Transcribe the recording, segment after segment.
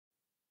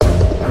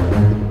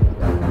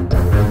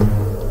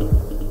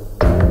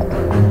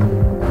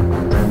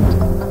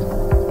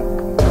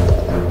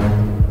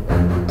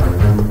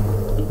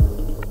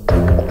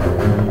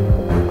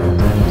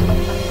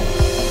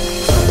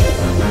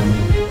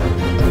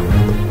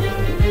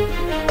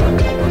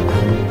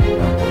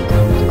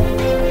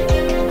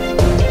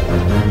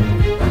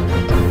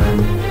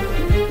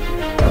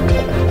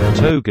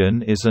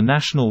Togan is a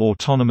national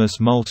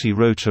autonomous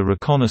multi-rotor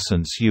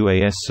reconnaissance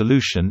UAS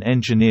solution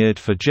engineered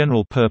for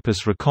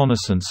general-purpose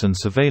reconnaissance and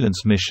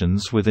surveillance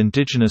missions with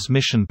indigenous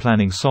mission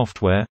planning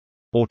software,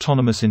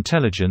 autonomous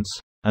intelligence,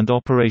 and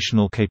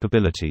operational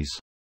capabilities.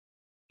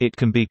 It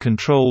can be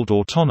controlled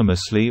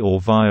autonomously or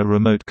via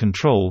remote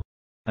control,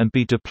 and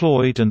be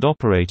deployed and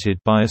operated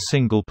by a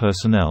single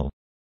personnel.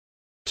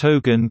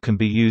 Togan can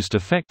be used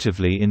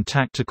effectively in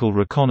tactical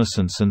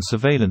reconnaissance and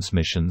surveillance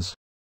missions,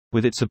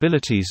 with its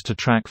abilities to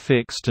track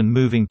fixed and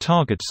moving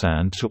targets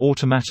and to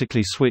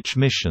automatically switch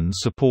missions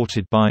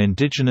supported by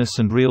indigenous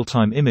and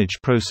real-time image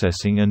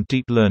processing and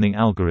deep learning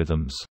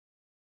algorithms.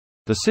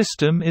 The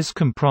system is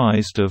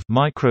comprised of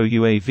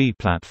micro-UAV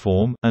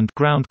platform and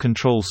ground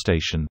control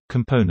station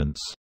components.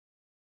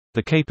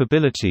 The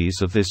capabilities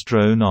of this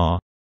drone are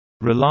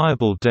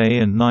reliable day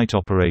and night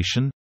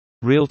operation,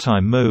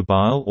 real-time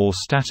mobile or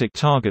static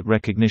target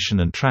recognition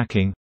and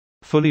tracking,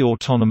 fully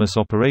autonomous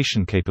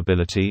operation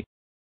capability,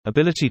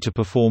 ability to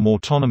perform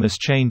autonomous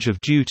change of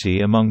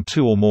duty among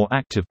two or more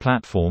active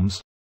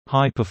platforms,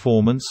 high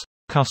performance,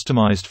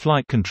 customized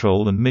flight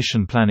control and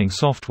mission planning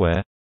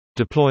software,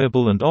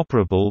 deployable and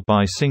operable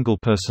by single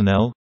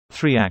personnel,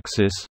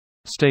 3-axis,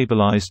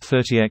 stabilized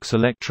 30x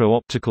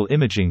electro-optical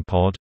imaging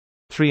pod,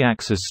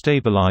 3-axis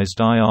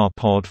stabilized IR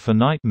pod for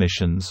night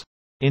missions,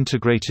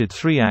 integrated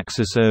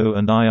 3-axis O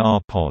and IR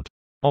pod.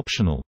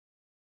 Optional.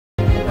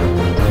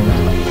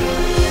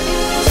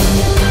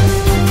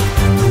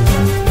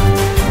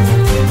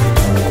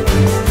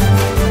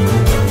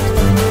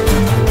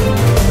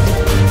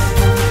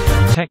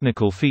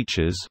 Technical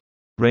features: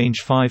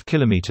 range 5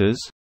 km,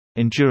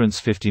 endurance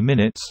 50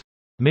 minutes,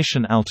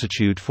 mission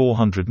altitude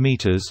 400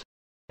 meters,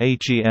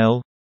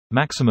 AGL,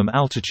 maximum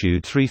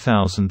altitude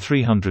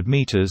 3,300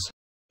 meters,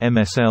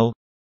 MSL,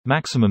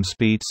 maximum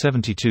speed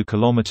 72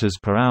 km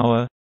per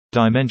hour,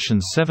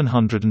 dimensions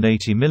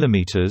 780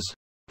 mm,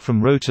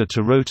 from rotor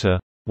to rotor,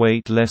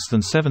 weight less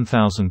than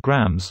 7,000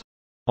 grams,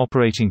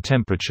 operating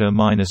temperature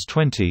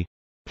 -20,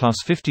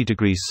 +50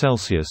 degrees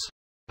Celsius,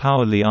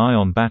 power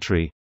Li-ion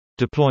battery.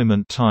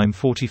 Deployment time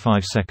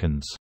 45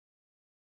 seconds.